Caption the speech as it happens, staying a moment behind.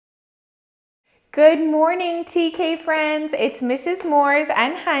Good morning, TK friends. It's Mrs. Moores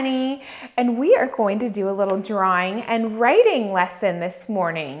and Honey, and we are going to do a little drawing and writing lesson this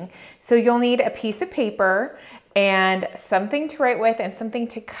morning. So you'll need a piece of paper and something to write with and something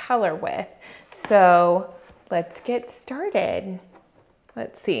to color with. So let's get started.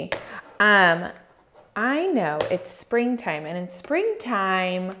 Let's see. I know it's springtime, and in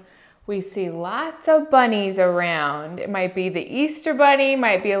springtime, we see lots of bunnies around. It might be the Easter bunny,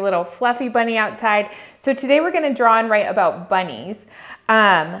 might be a little fluffy bunny outside. So today we're gonna draw and write about bunnies.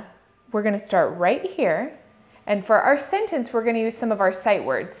 We're gonna start right here. And for our sentence, we're gonna use some of our sight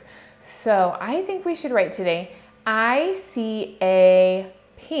words. So I think we should write today, I see a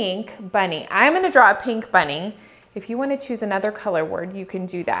pink bunny. I'm gonna draw a pink bunny. If you wanna choose another color word, you can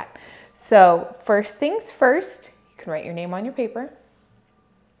do that. So first things first, you can write your name on your paper.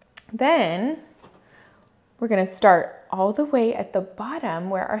 Then we're going to start all the way at the bottom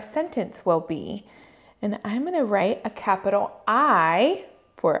where our sentence will be. And I'm going to write a capital I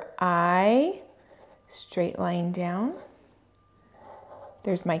for I, straight line down.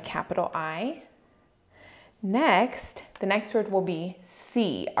 There's my capital I. Next, the next word will be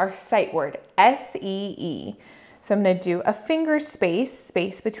see, our sight word, S-E-E. So I'm going to do a finger space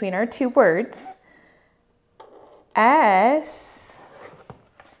between our two words. S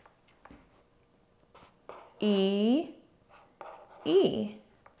E, E.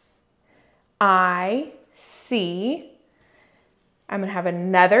 I see. I'm gonna have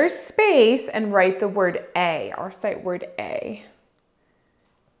another space and write the word A, our sight word A.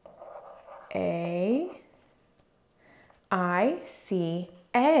 A. I see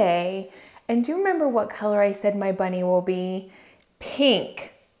A. And do you remember what color I said my bunny will be?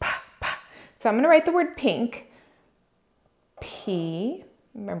 Pink. Pa, pa. So I'm gonna write the word pink. P.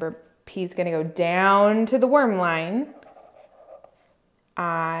 Remember, P is going to go down to the worm line.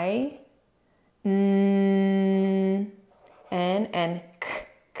 I, N, and K,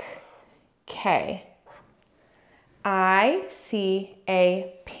 K. I see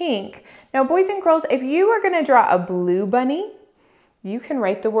a pink. Now, boys and girls, if you are going to draw a blue bunny, you can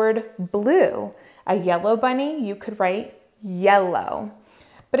write the word blue. A yellow bunny, you could write yellow.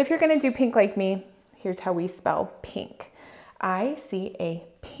 But if you're going to do pink like me, here's how we spell pink. I see a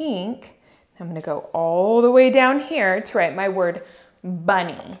pink. I'm going to go all the way down here to write my word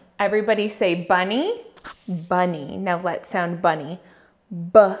bunny. Everybody say bunny, bunny. Now let's sound bunny.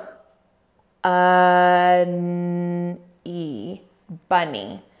 B-U-N-E,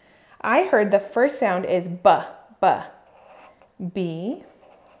 bunny. I heard the first sound is b, B.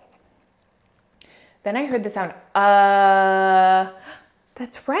 Then I heard the sound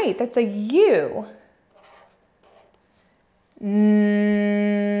That's right, that's a U.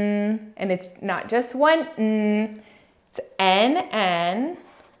 N, and it's not just one N, it's N,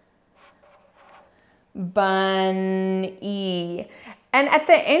 bunny. And at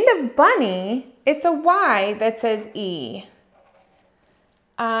the end of bunny, it's a Y that says E.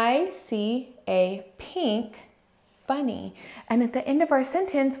 I see a pink bunny. And at the end of our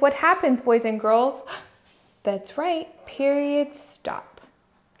sentence, what happens, boys and girls? That's right, period, stop.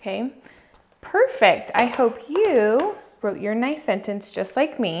 Okay, perfect. I hope you wrote your nice sentence just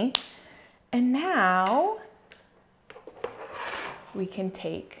like me. And now we can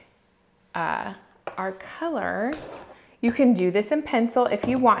take our color. You can do this in pencil if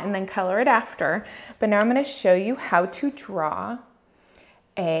you want and then color it after. But now I'm going to show you how to draw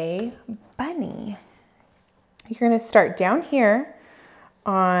a bunny. You're going to start down here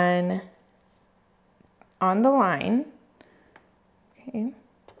on the line. Okay.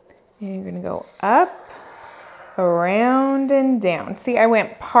 And you're going to go up, around and down. See, I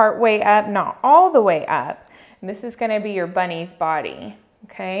went part way up, not all the way up. And this is going to be your bunny's body,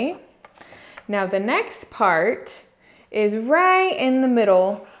 okay? Now the next part is right in the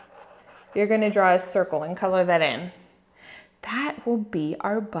middle. You're going to draw a circle and color that in. That will be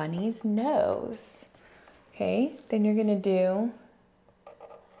our bunny's nose. Okay, then you're going to do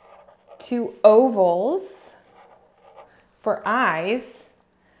two ovals for eyes.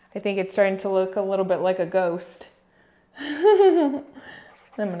 I think it's starting to look a little bit like a ghost. I'm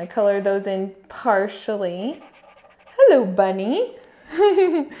going to color those in partially. Hello, bunny.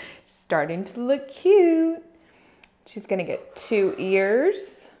 Starting to look cute. She's going to get two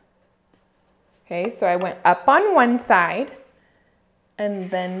ears. Okay, so I went up on one side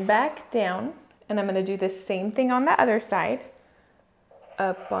and then back down. And I'm going to do the same thing on the other side.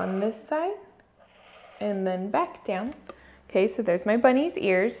 Up on this side and then back down. Okay, so there's my bunny's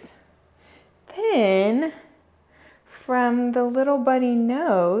ears. Then from the little bunny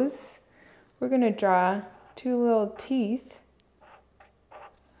nose, we're going to draw two little teeth.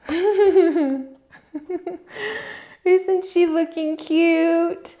 Isn't she looking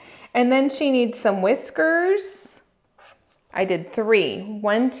cute? And then she needs some whiskers. I did 3.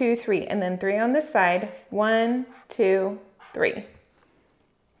 1, 2, 3, and then 3 on this side. 1, 2, 3.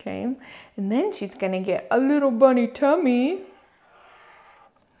 Okay, and then she's gonna get a little bunny tummy.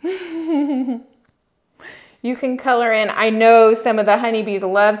 You can color in. I know some of the honeybees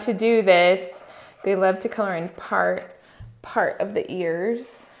love to do this. They love to color in part of the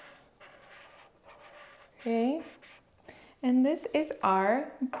ears. Okay, and this is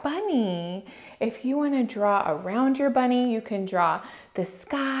our bunny. If you want to draw around your bunny, you can draw the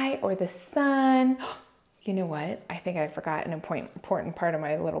sky or the sun. You know what? I think I forgot an important part of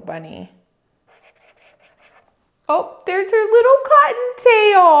my little bunny. Oh, there's her little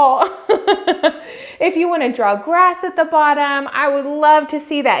cottontail. If you want to draw grass at the bottom, I would love to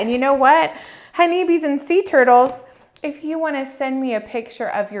see that. And you know what? Honeybees and sea turtles, if you want to send me a picture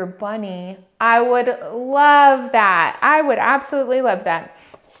of your bunny, I would love that. I would absolutely love that.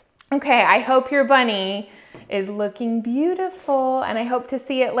 Okay, I hope your bunny is looking beautiful, and I hope to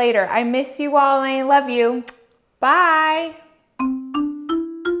see it later. I miss you all and I love you. Bye.